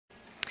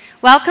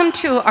Welcome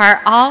to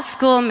our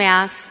all-school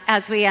Mass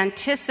as we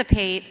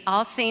anticipate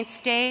All Saints'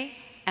 Day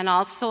and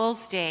All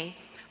Souls' Day,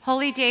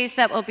 holy days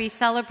that will be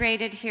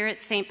celebrated here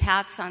at St.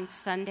 Pat's on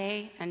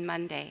Sunday and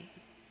Monday.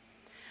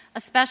 A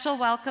special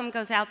welcome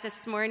goes out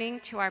this morning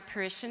to our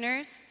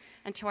parishioners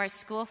and to our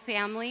school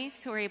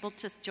families who are able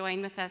to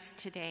join with us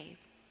today.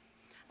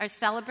 Our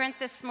celebrant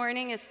this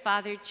morning is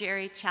Father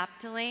Jerry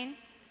Chapdelaine.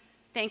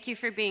 Thank you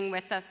for being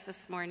with us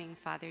this morning,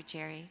 Father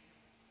Jerry.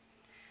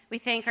 We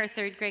thank our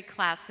third grade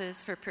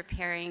classes for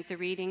preparing the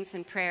readings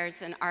and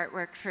prayers and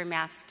artwork for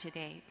Mass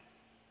today.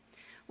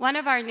 One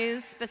of our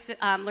new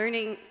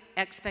learning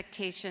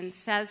expectations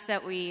says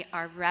that we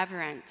are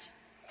reverent.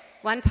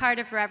 One part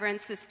of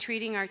reverence is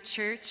treating our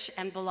church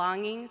and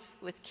belongings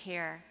with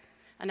care.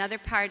 Another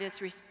part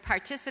is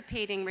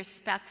participating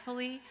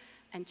respectfully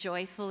and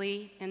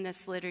joyfully in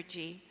this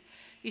liturgy.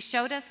 You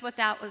showed us what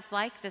that was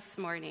like this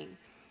morning.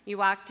 You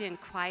walked in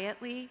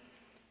quietly,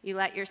 you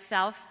let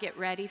yourself get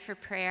ready for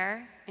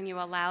prayer, and you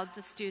allowed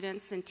the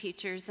students and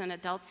teachers and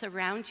adults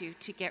around you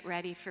to get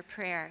ready for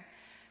prayer.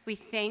 We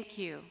thank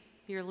you.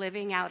 You're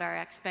living out our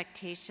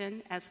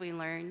expectation as we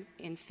learn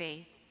in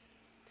faith.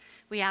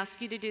 We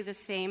ask you to do the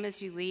same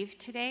as you leave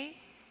today.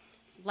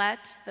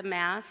 Let the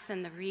Mass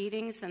and the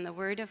readings and the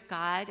Word of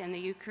God and the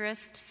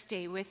Eucharist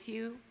stay with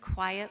you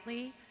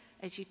quietly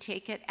as you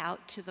take it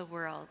out to the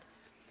world.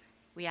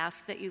 We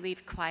ask that you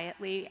leave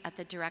quietly at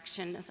the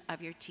direction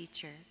of your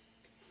teacher.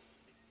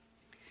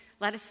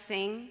 Let us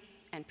sing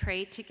and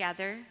pray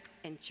together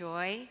in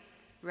joy,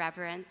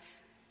 reverence,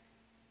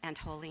 and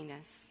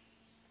holiness.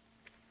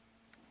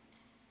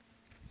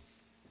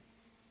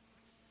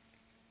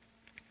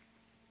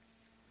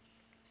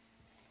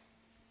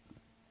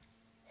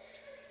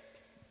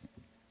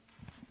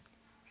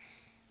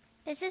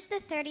 This is the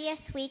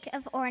 30th week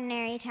of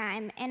Ordinary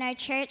Time in our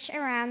church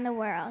around the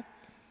world.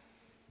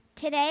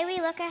 Today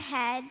we look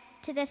ahead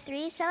to the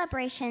three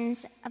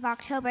celebrations of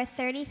October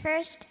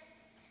 31st,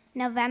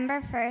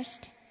 November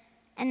 1st,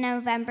 and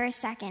November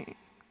 2nd.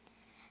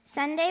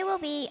 Sunday will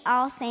be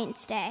All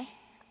Saints' Day,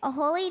 a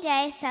holy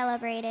day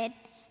celebrated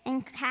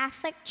in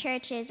Catholic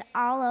churches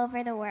all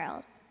over the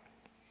world.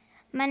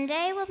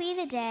 Monday will be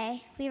the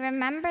day we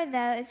remember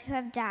those who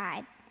have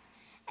died,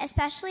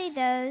 especially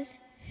those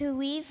who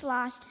we've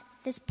lost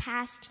this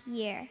past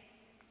year.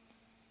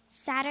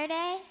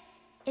 Saturday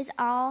is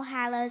All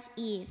Hallows'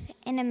 Eve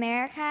in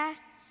America,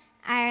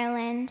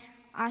 Ireland,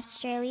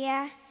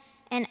 Australia,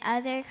 and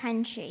other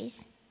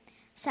countries,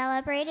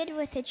 celebrated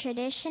with a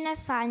tradition of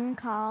fun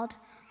called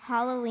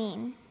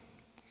Halloween.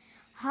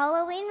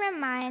 Halloween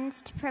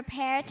reminds to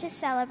prepare to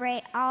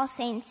celebrate All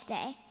Saints'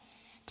 Day,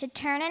 to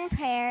turn in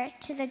prayer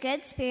to the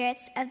good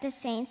spirits of the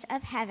saints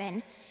of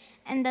heaven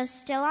and those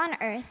still on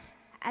earth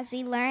as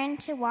we learn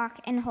to walk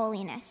in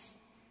holiness.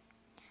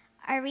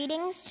 Our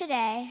readings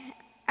today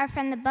are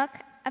from the book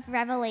of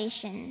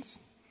Revelations.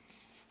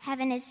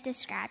 Heaven is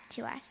described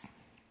to us.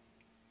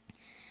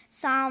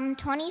 Psalm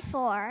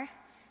 24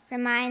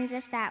 reminds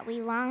us that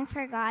we long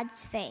for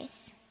God's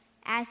face,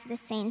 as the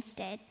saints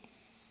did.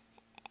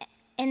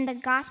 In the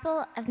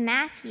Gospel of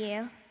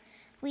Matthew,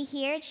 we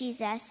hear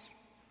Jesus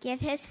give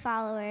his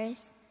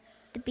followers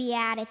the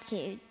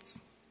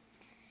Beatitudes,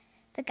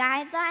 the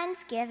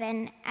guidelines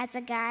given as a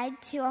guide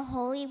to a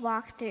holy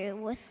walk-through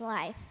with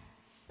life,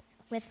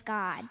 with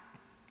God.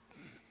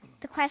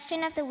 The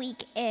question of the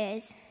week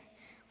is,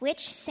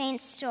 which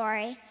saint's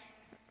story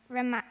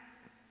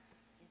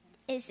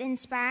is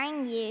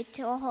inspiring you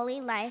to a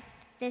holy life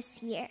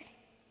this year?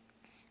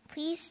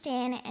 Please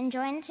stand and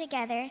join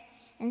together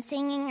in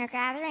singing our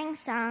gathering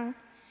song,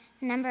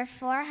 number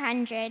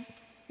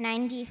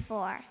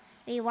 494.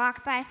 We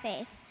walk by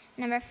faith,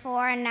 number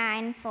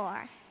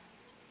 494.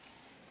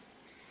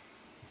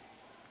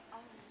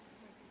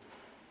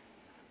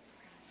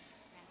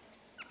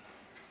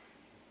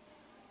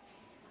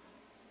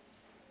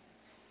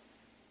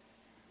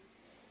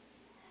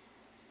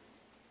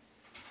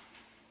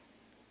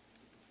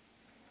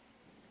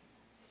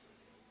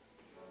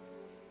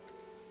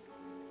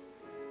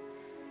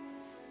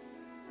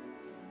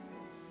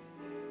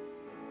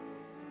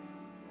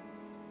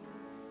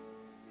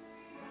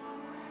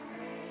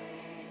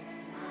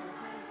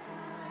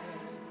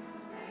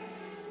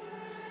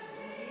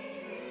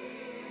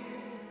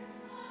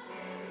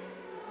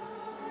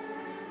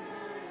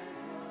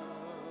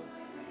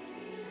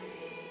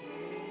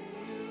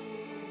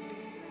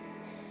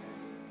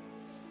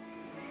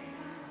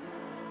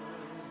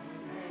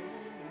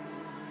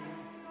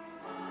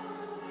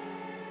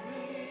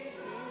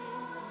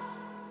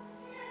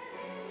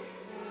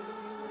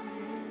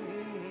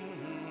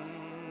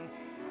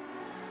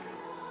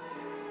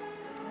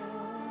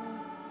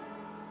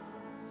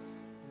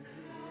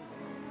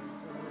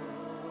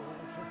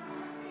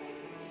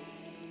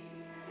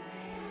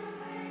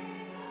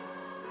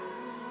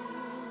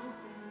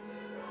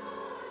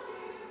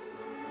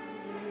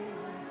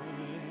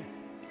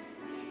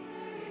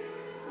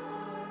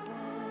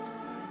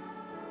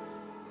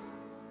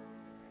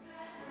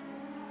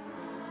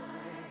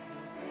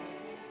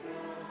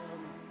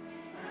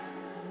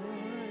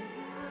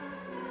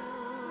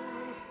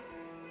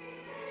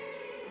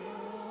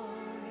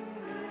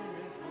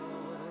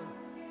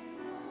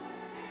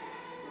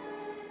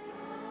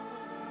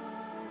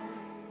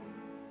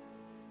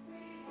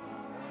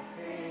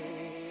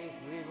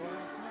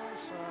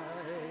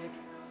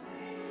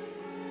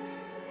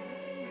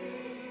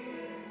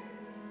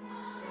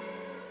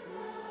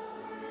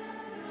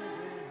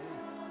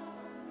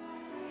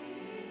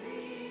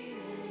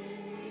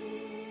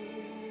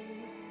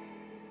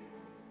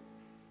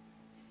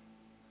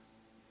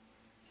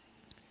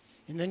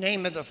 In the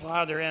name of the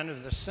Father, and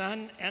of the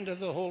Son, and of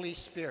the Holy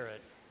Spirit,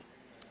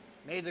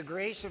 may the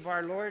grace of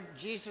our Lord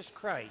Jesus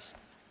Christ,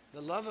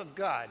 the love of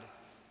God,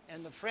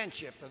 and the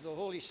friendship of the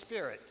Holy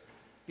Spirit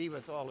be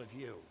with all of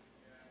you.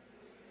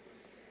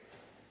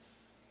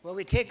 Well,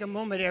 we take a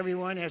moment,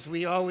 everyone, as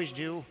we always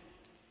do,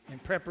 in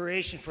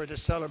preparation for the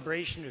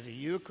celebration of the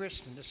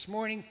Eucharist. And this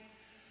morning,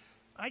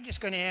 I'm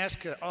just going to ask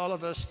all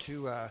of us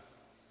to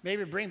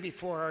maybe bring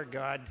before our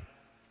God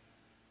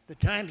the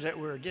times that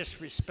we're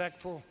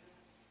disrespectful,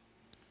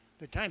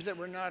 the times that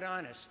we're not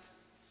honest,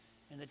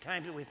 and the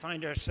times that we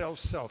find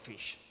ourselves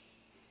selfish.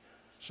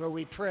 So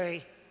we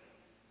pray,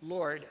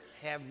 Lord,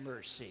 have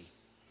mercy.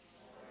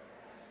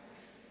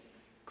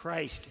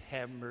 Christ,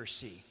 have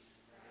mercy.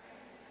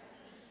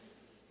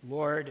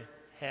 Lord,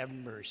 have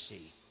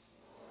mercy.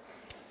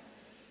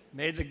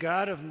 May the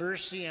God of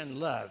mercy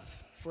and love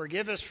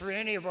forgive us for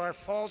any of our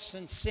faults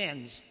and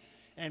sins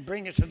and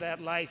bring us to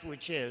that life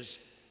which is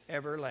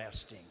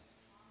everlasting.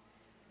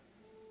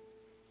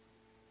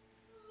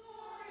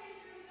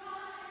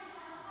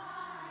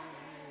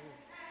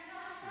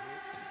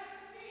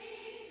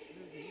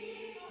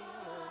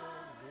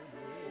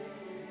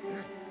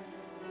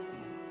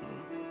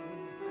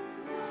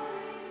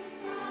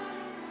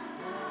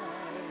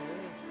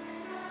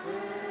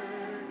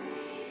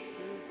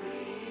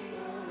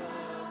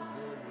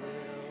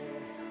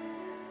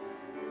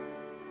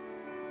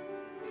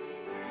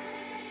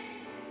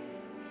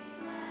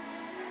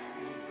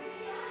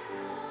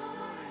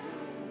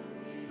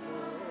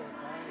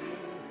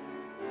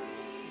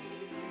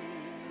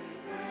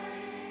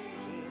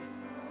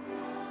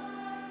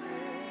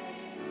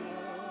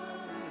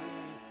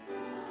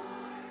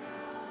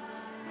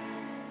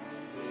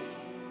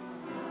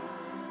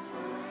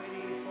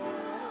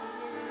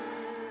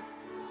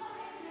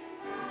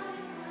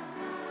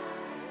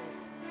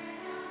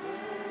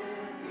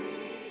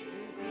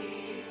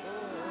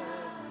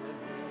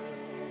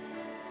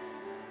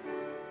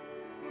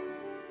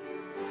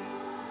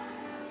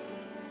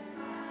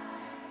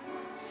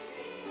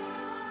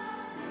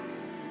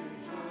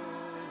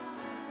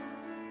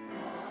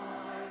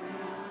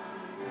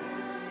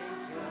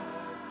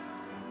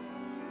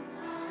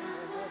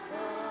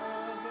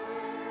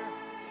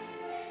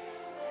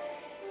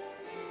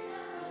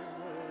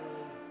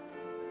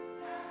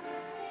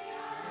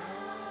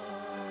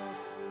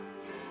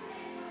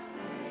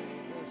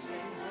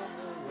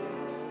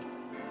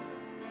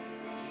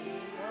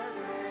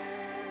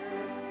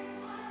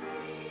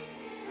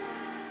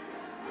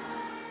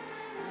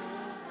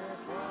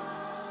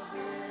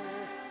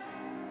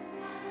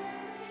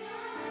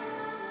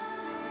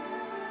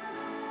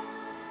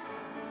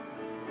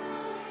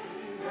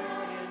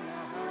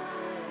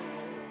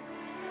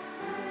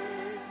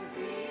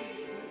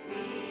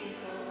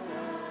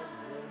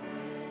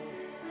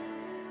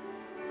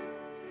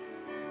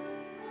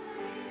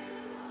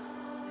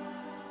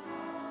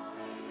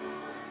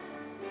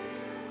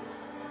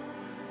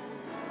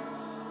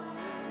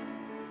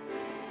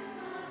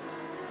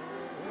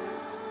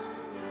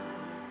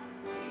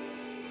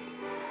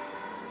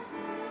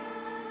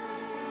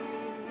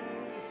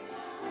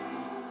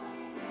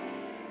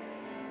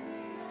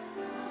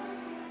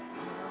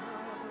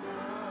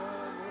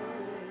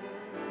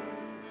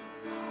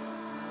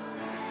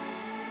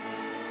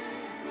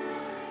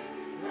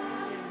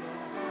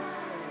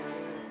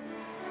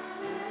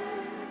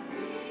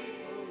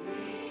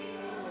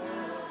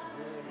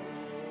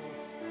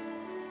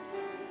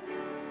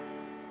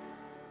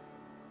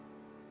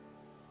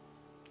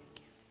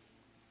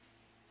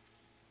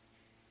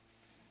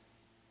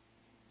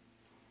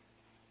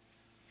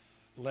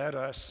 Let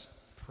us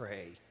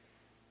pray.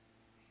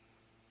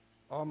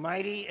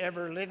 Almighty,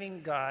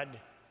 ever-living God,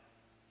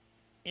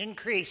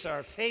 increase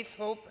our faith,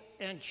 hope,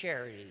 and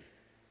charity,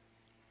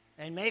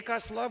 and make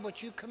us love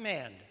what you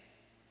command,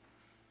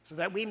 so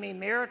that we may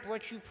merit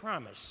what you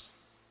promise.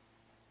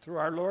 Through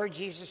our Lord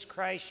Jesus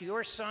Christ,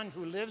 your Son,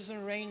 who lives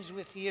and reigns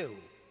with you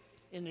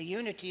in the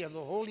unity of the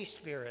Holy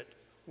Spirit,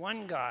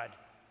 one God,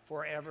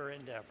 forever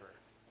and ever.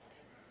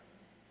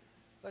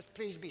 Let's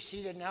please be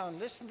seated now and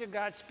listen to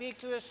God speak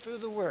to us through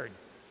the Word.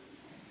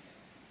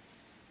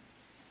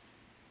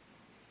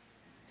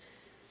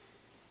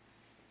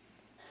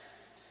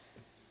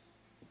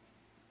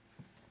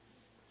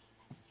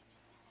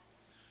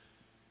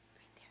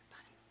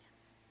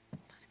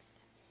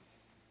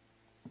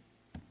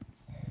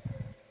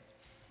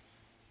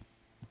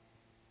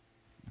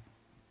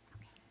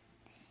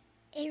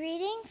 A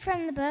reading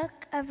from the book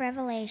of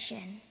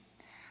Revelation.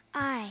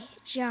 I,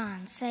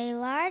 John, saw a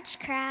large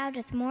crowd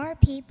with more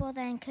people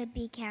than could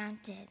be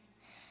counted.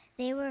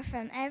 They were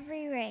from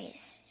every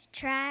race,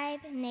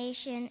 tribe,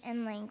 nation,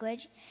 and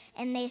language,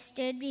 and they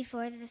stood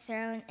before the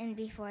throne and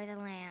before the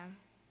Lamb.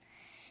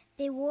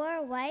 They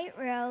wore white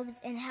robes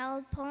and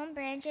held palm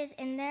branches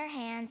in their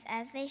hands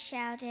as they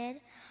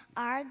shouted,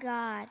 "Our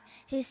God,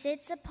 who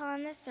sits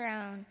upon the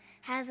throne,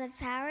 has the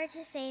power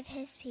to save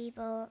his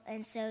people,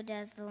 and so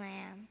does the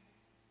Lamb."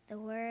 The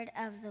word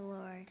of the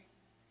Lord.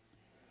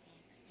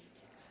 Thanks be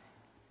to God.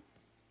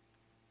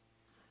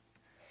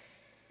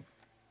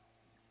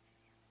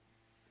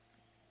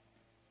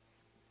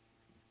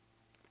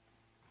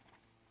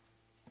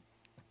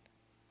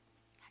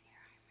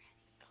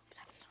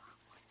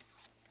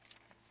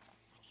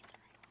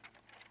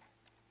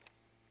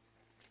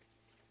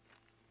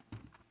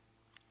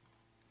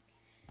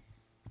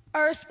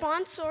 Our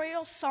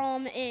responsorial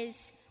psalm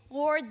is,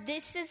 Lord,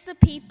 this is the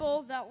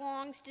people that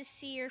longs to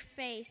see your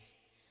face.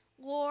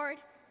 Lord,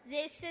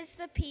 this is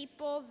the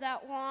people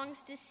that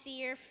longs to see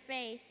your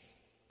face.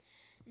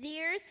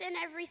 The earth and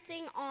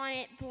everything on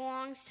it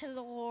belongs to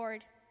the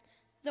Lord.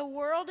 The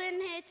world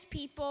and its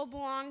people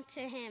belong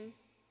to him.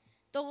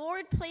 The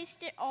Lord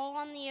placed it all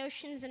on the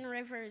oceans and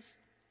rivers.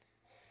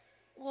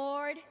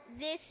 Lord,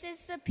 this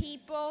is the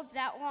people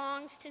that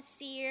longs to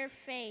see your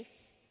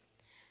face.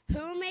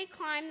 Who may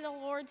climb the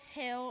Lord's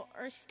hill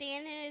or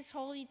stand in his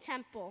holy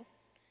temple?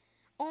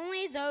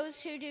 Only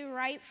those who do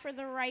right for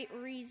the right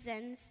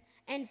reasons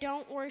and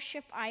don't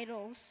worship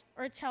idols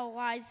or tell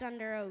lies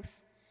under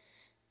oath.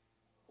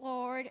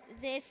 Lord,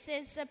 this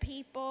is the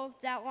people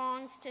that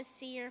longs to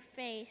see your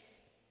face.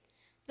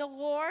 The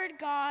Lord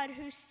God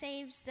who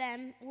saves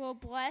them will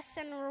bless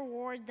and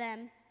reward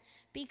them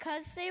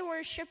because they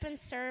worship and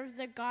serve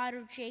the God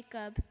of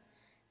Jacob.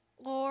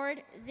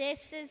 Lord,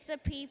 this is the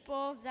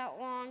people that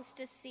longs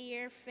to see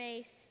your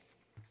face.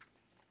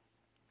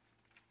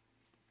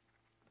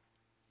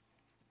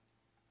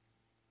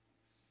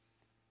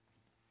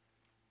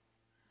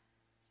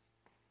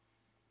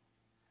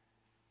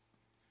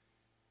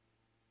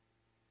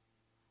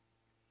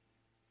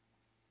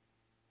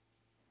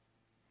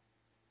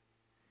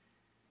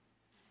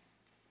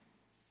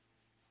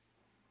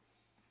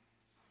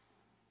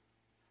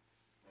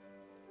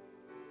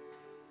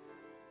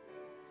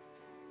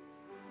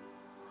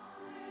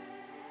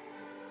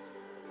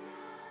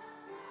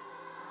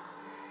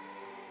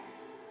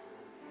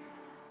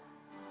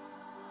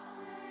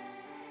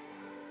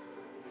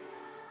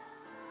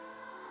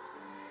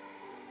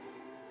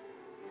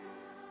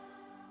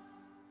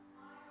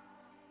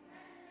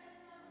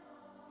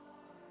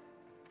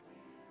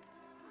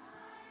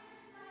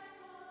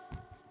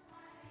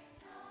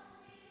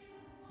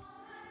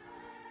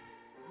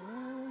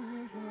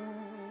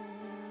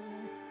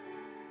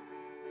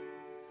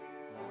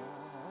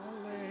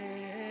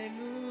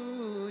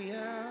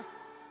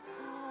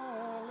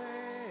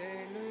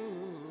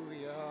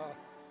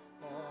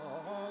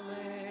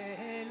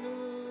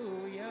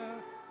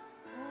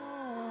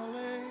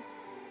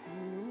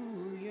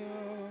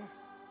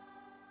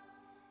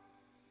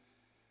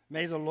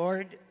 May the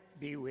Lord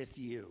be with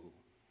you.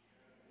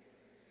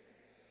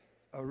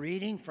 A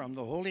reading from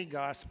the Holy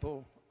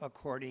Gospel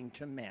according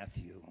to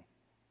Matthew.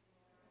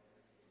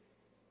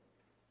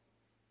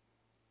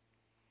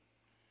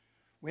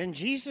 When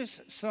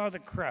Jesus saw the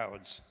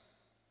crowds,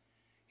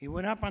 he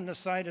went up on the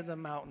side of the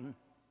mountain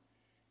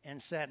and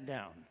sat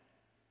down.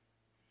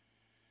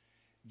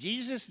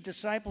 Jesus'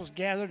 disciples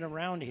gathered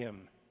around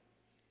him,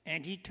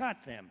 and he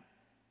taught them.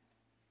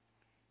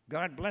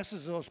 God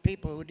blesses those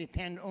people who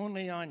depend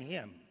only on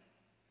him.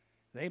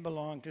 They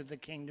belong to the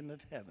kingdom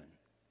of heaven.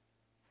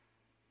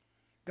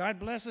 God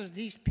blesses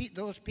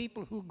those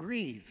people who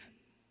grieve.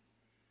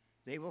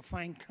 They will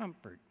find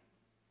comfort.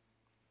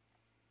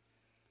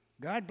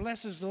 God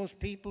blesses those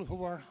people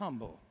who are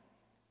humble.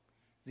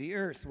 The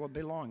earth will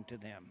belong to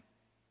them.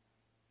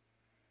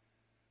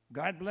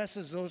 God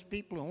blesses those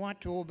people who want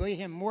to obey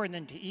him more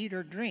than to eat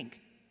or drink.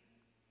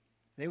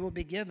 They will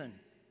be given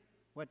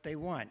what they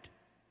want.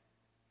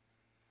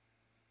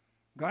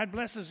 God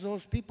blesses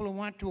those people who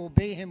want to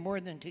obey him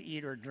more than to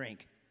eat or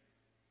drink.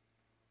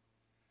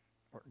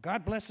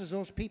 God blesses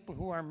those people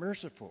who are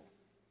merciful.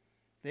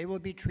 They will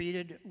be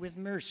treated with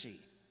mercy.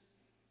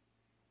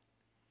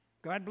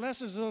 God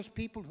blesses those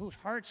people whose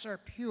hearts are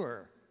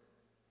pure.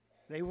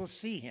 They will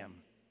see him.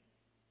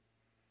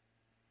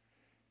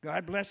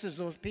 God blesses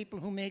those people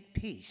who make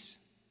peace.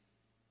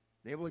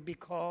 They will be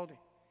called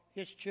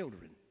his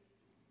children.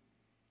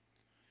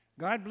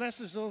 God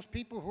blesses those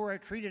people who are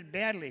treated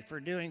badly for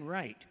doing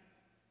right.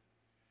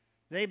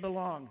 They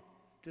belong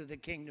to the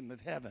kingdom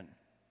of heaven.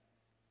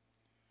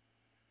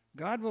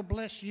 God will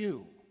bless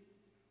you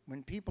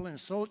when people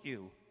insult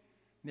you,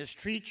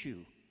 mistreat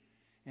you,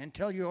 and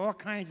tell you all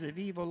kinds of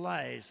evil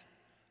lies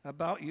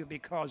about you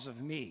because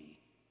of me.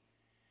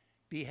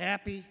 Be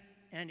happy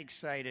and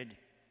excited.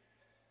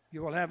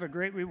 You will have a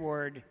great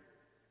reward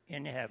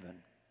in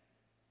heaven.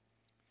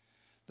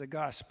 The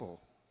Gospel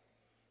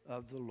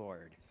of the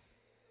Lord.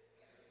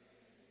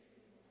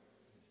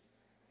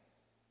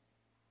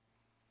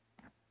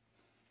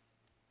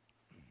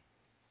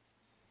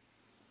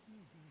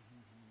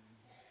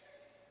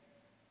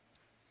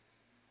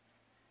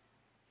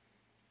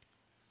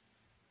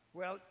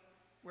 Well,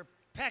 we're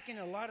packing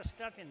a lot of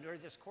stuff in during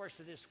this course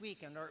of this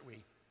weekend, aren't we?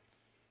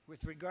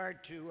 With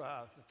regard to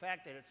the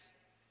fact that it's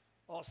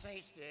All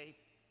Saints Day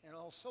and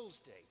All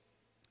Souls Day.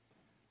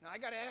 Now, I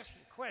got to ask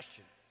you a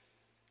question,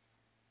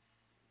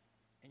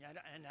 and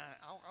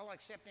I'll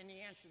accept any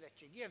answer that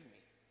you give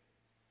me.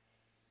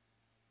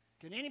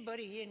 Can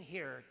anybody in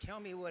here tell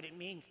me what it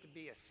means to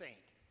be a saint?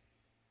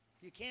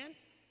 You can?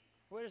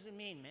 What does it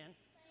mean, man?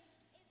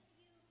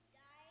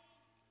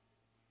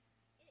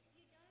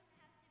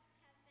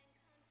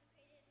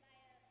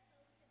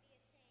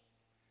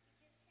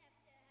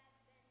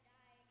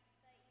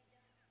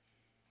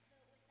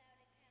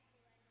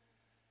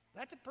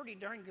 That's a pretty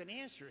darn good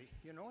answer.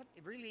 You know what?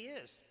 It really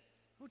is.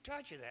 Who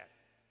taught you that?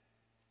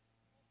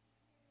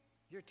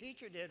 Your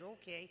teacher did,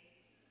 okay.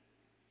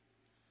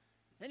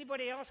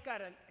 Anybody else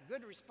got a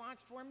good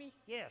response for me?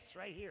 Yes,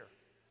 right here.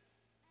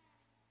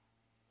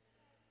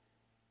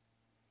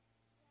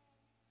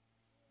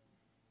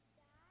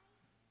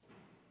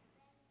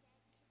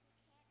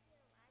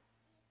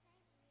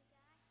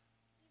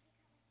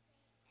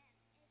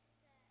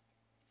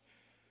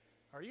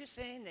 Are you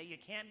saying that you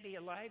can't be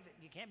alive?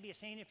 You can't be a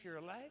saint if you're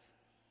alive?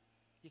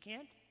 You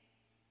can't?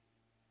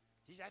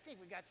 Geez, I think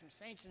we got some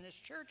saints in this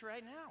church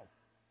right now.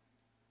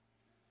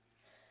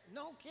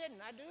 No kidding,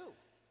 I do.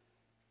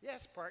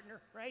 Yes,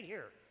 partner, right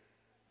here.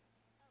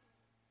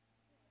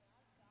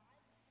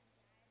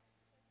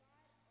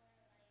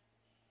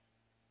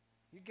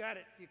 You got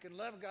it. You can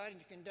love God and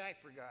you can die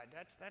for God.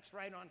 That's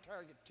right on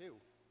target, too.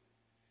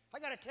 I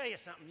got to tell you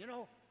something. You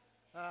know,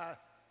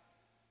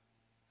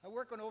 I'm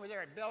working over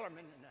there at Bellarmine,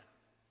 and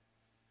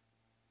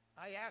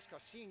I asked a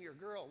senior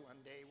girl one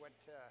day what,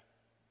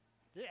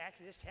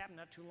 actually this happened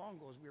not too long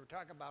ago, as we were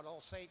talking about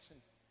All Saints, and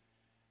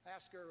I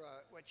asked her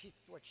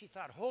what she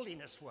thought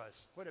holiness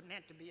was, what it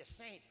meant to be a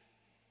saint.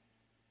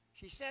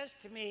 She says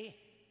to me,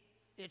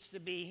 it's to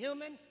be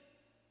human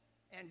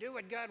and do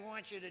what God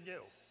wants you to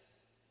do.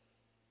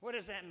 What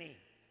does that mean?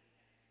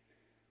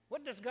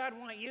 What does God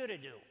want you to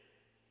do?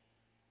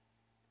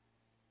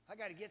 I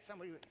got to get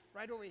somebody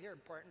right over here,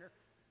 partner.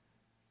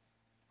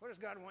 What does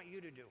God want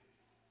you to do?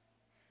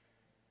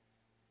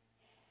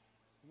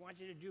 He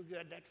wants you to do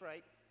good, that's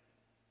right.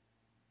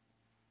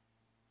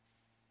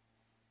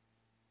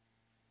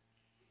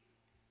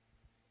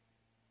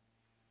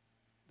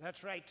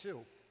 That's right,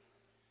 too.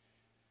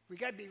 We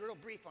got to be real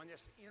brief on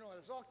this. You know,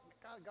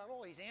 I've got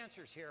all these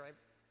answers here.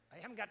 I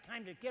haven't got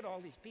time to get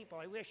all these people.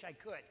 I wish I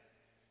could.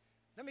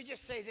 Let me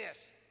just say this,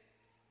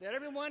 that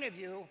every one of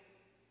you,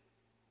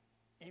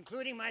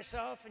 including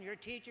myself and your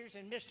teachers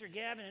and Mr.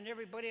 Gavin and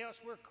everybody else,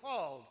 we're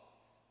called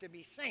to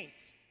be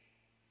saints.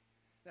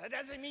 Now, that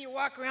doesn't mean you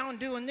walk around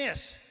doing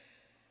this.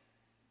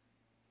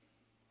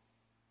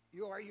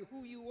 You are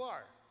who you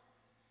are.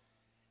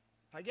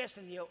 I guess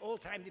in the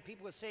old time, the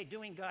people would say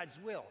doing God's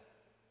will.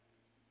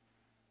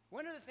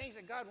 One of the things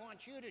that God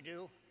wants you to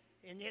do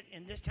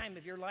in this time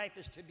of your life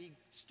is to be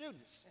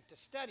students and to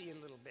study a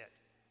little bit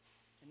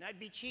and not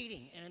be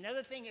cheating. And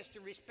another thing is to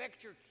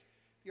respect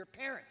your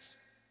parents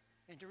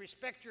and to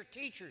respect your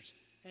teachers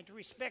and to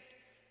respect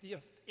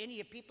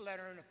any people that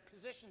are in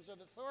positions of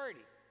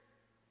authority.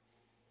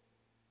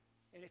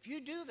 And if you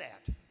do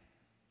that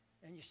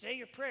and you say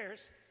your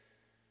prayers,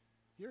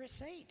 you're a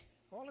saint.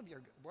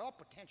 We're all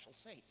potential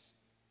saints.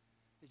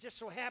 It just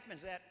so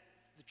happens that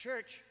the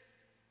church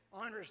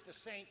honors the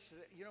saints.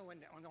 You know,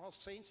 on All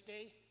Saints'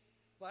 Day,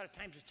 a lot of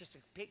times it's just the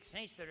big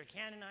saints that are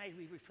canonized.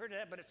 We refer to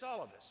that, but it's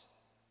all of us.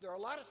 There are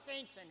a lot of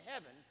saints in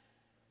heaven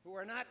who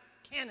are not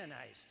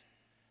canonized.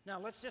 Now,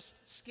 let's just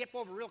skip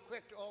over real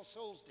quick to All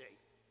Souls' Day.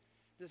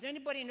 Does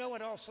anybody know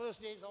what All Souls'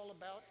 Day is all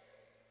about?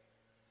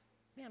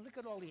 Man, look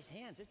at all these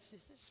hands. It's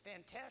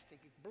fantastic.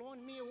 It's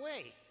blowing me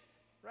away.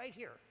 Right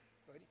here,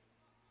 buddy.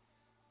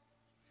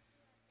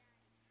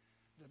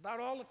 It's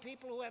about all the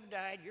people who have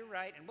died. You're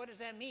right. And what does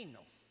that mean,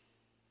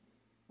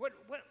 though?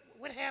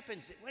 What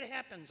happens? What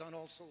happens on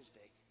All Souls'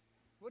 Day?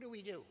 What do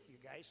we do, you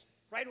guys?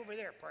 Right over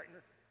there,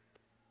 partner.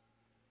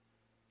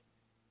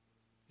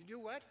 You do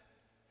what?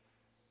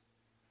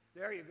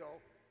 There you go.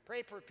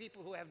 Pray for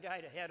people who have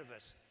died ahead of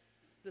us.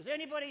 Does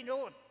anybody know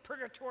what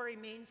purgatory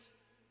means?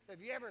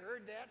 Have you ever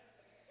heard that?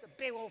 It's a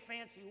big old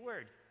fancy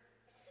word.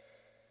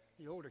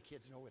 The older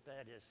kids know what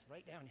that is.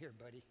 Right down here,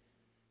 buddy.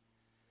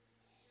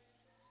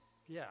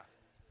 Yeah.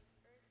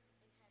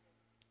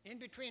 In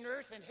between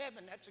earth and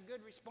heaven, that's a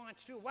good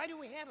response too. Why do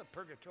we have a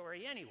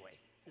purgatory anyway?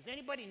 Does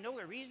anybody know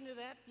the reason to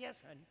that?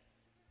 Yes, honey.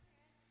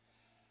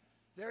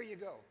 There you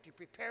go. To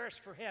prepare us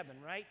for heaven,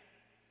 right?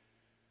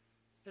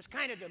 It's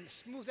kind of to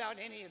smooth out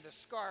any of the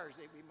scars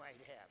that we might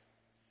have.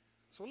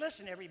 So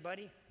listen,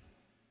 everybody.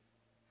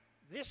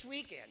 This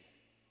weekend,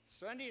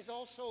 Sunday is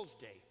All Souls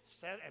Day.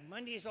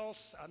 Sunday is All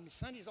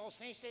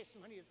Saints Day.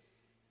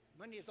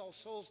 Monday is All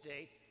Souls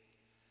Day.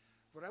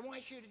 What I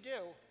want you to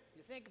do,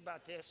 you think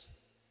about this,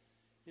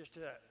 is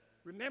to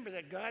remember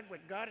that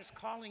what God is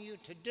calling you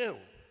to do.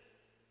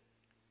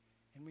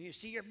 And when you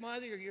see your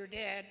mother or your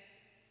dad,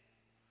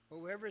 or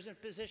whoever's in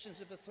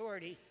positions of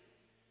authority,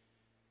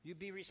 you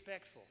be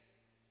respectful.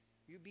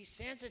 You be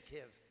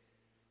sensitive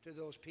to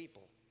those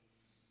people.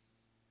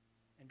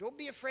 And don't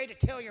be afraid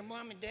to tell your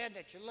mom and dad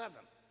that you love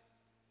them.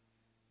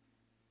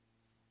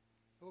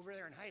 Over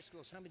there in high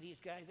school, some of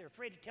these guys, they're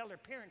afraid to tell their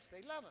parents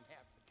they love them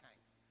half the time.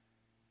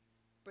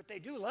 But they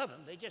do love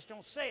them. They just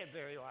don't say it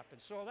very often.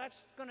 So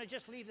that's going to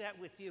just leave that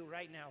with you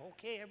right now.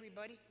 Okay,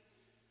 everybody?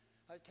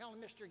 I was telling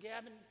Mr.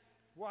 Gavin,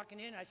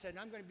 walking in, I said,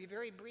 I'm going to be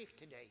very brief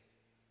today.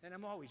 And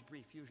I'm always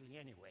brief usually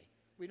anyway.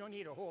 We don't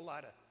need a whole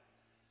lot of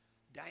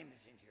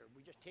diamonds in here.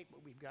 We just take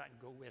what we've got and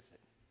go with it.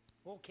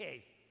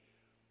 Okay.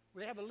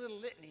 We have a little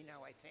litany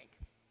now, I think.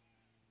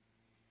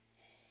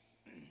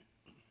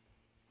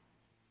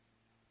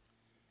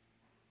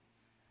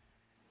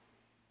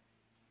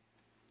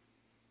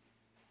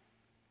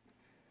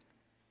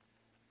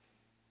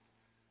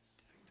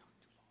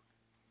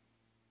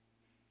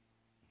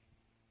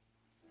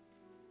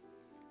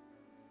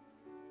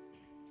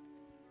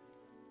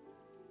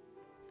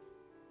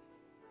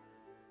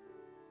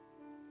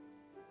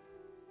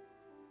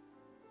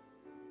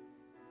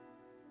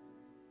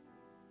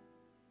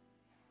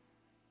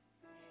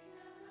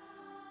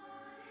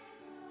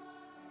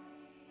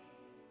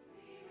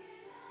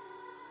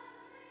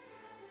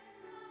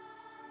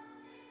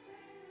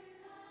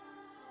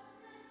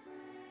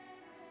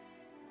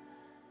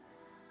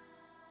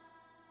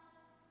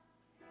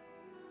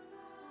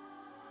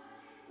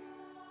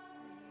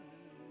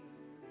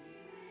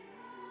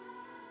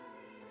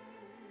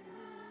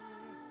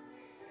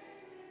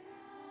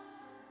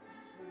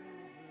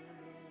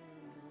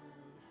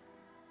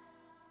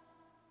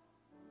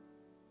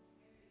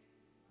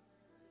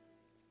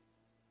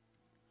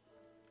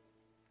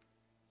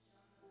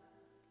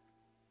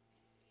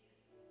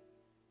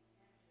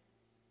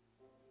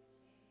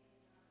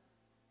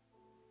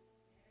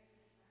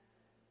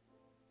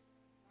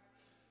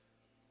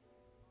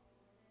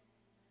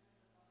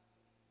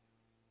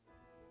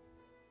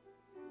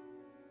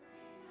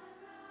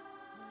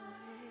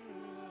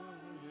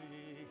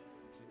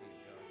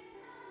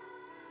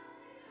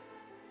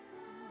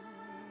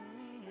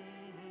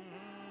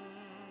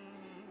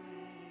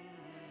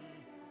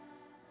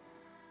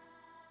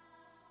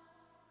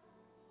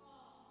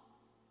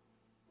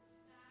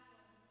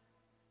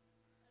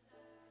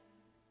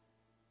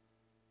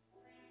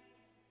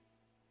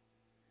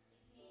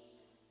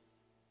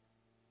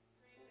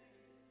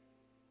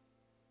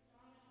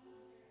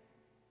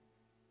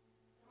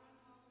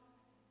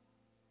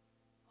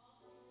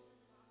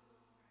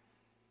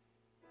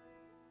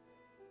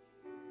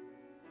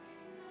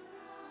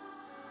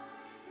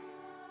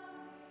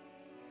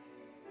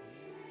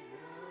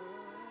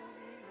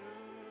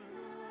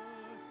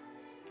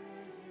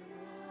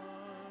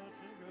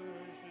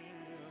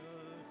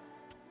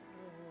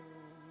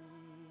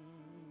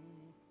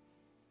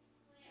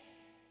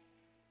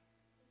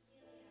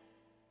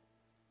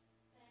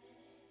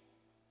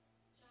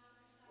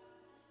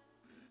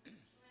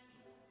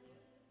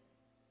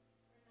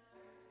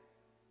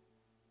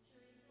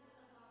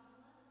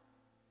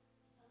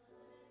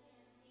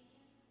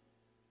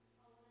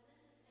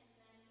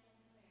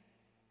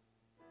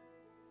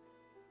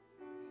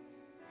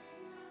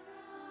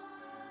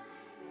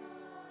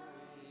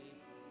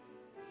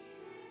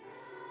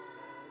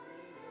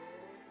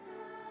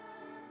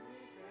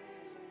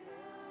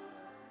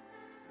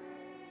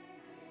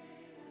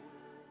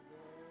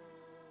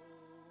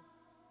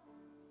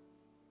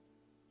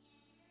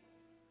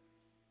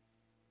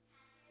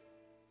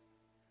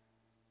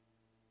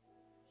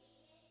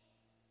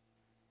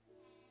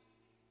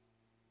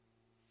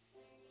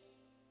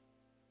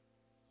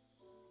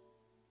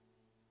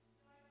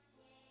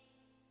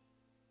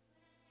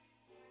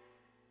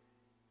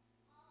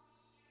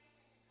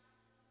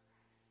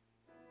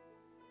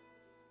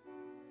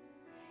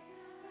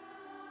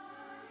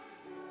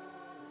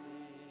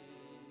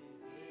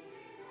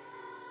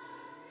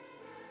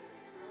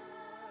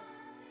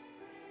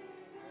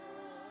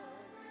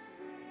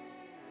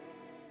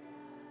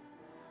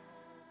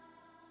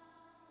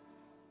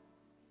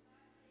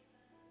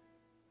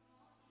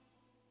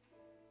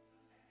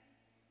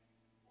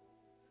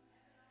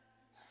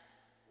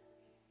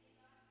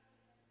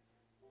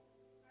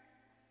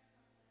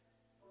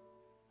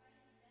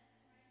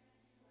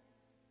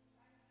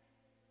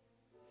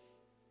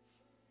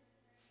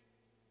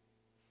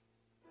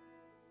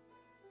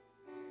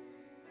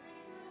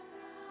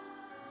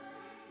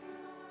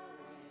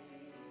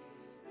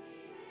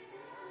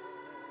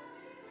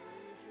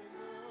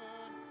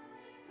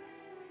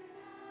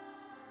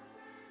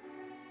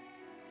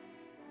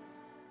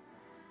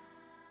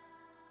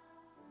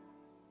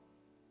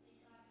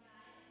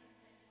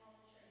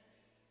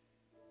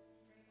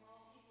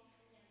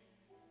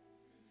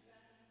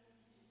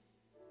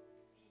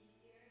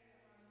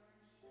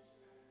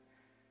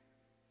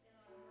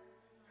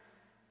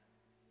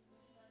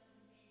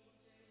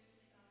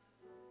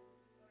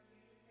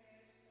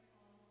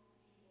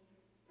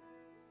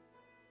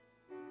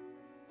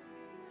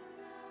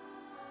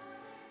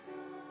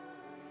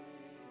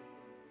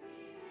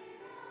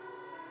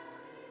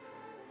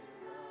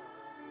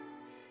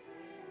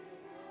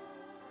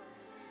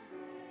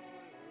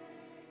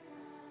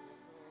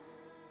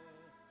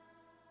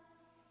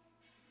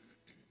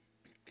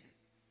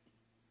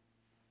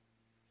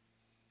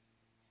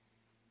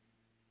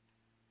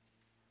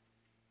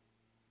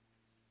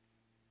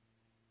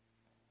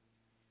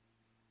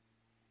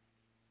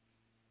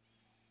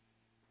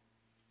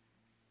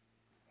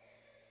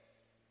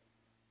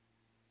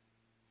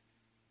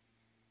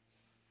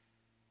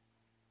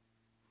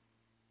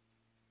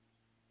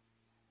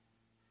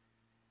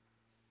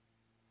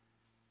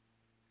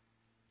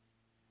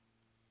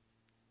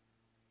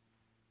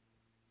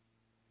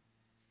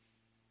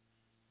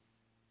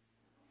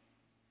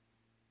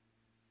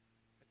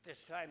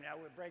 This time now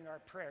we bring our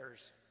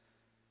prayers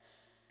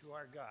to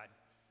our God.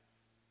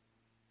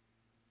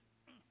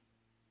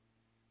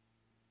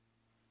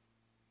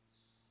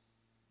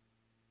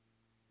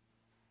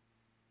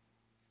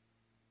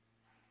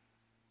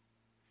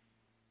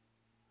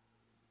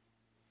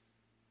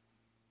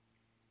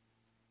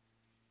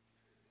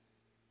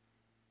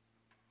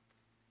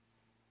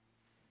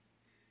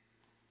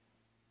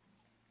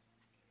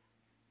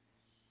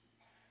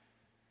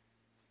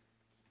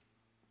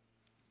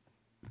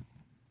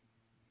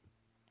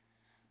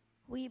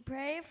 We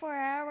pray for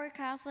our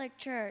Catholic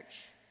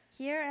Church,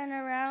 here and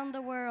around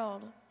the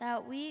world,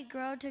 that we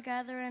grow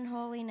together in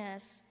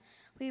holiness.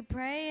 We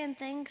pray in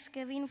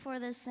thanksgiving for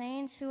the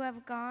saints who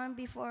have gone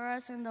before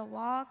us in the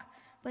walk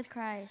with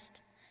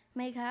Christ.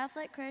 May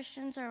Catholic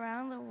Christians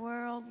around the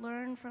world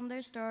learn from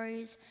their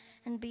stories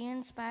and be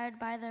inspired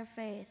by their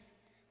faith.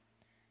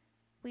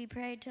 We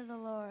pray to the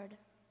Lord.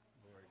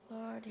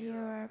 Lord, hear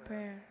our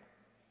prayer.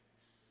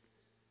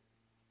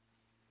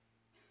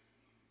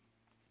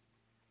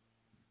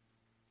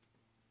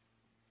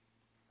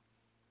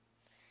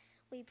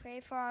 We pray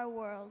for our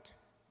world.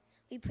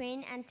 We pray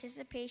in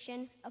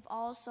anticipation of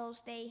All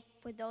Souls Day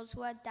for those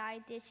who have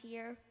died this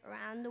year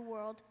around the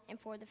world and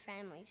for the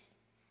families.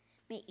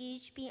 May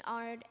each be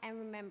honored and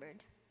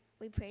remembered.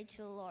 We pray to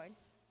the Lord.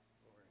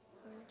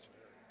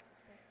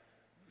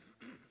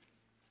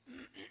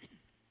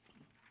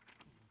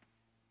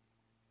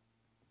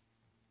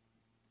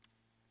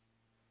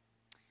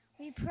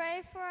 We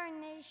pray for our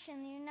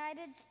nation, the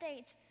United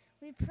States.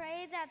 We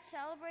pray that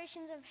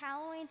celebrations of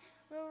Halloween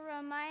will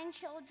remind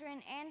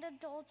children and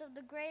adults of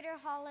the greater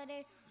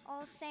holiday,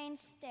 All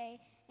Saints' Day,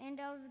 and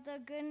of the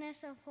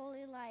goodness of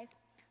holy life.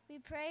 We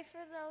pray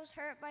for those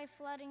hurt by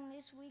flooding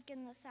this week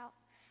in the South.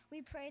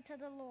 We pray to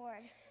the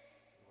Lord.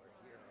 Lord,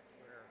 hear our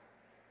prayer.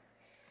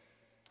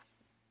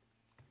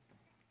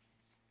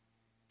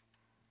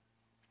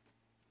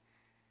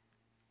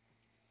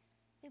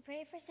 We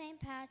pray for St.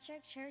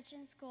 Patrick Church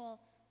and School.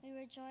 We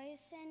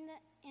rejoice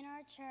in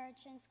our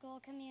church and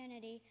school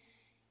community,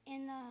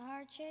 in the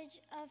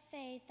heritage of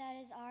faith that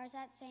is ours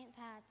at St.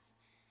 Pat's.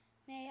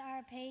 May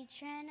our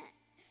patron,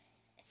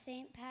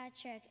 St.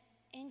 Patrick,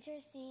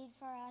 intercede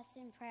for us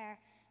in prayer.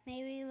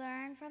 May we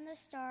learn from the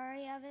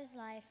story of his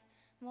life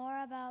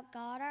more about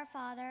God our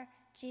Father,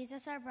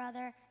 Jesus our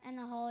brother, and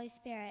the Holy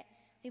Spirit.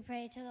 We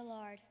pray to the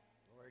Lord.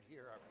 Lord,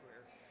 hear our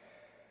prayer.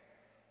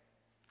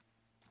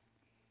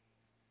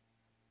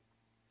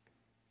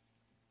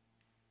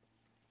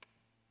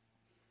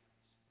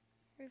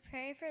 We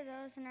pray for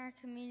those in our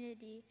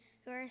community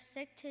who are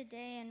sick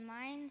today in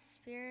mind,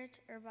 spirit,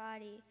 or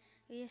body.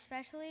 We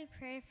especially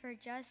pray for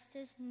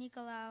Justice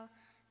Nicolau,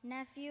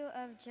 nephew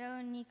of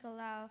Joe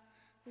Nicolau.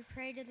 We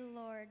pray to the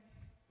Lord.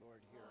 Lord,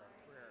 hear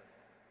our prayer.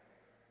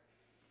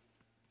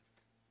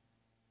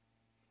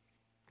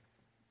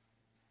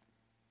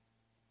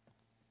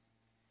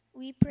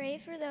 We pray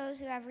for those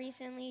who have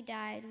recently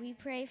died. We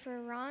pray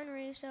for Ron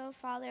Russo,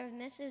 father of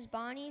Mrs.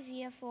 Bonnie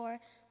Viafor.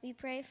 We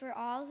pray for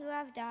all who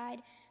have died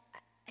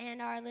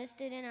and are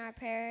listed in our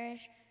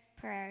parish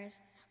prayers.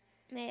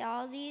 May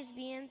all these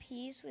be in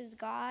peace with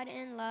God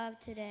and love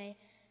today.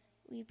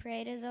 We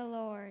pray to the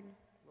Lord.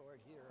 Lord,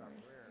 hear our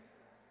prayer.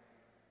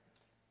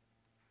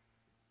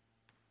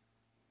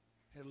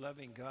 Hey,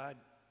 loving God,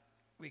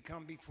 we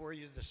come before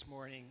you this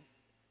morning,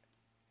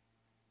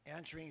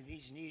 answering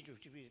these needs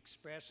which we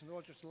express, and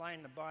those which lie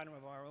in the bottom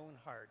of our own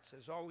hearts.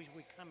 As always,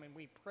 we come and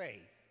we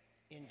pray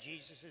in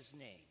Jesus'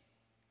 name.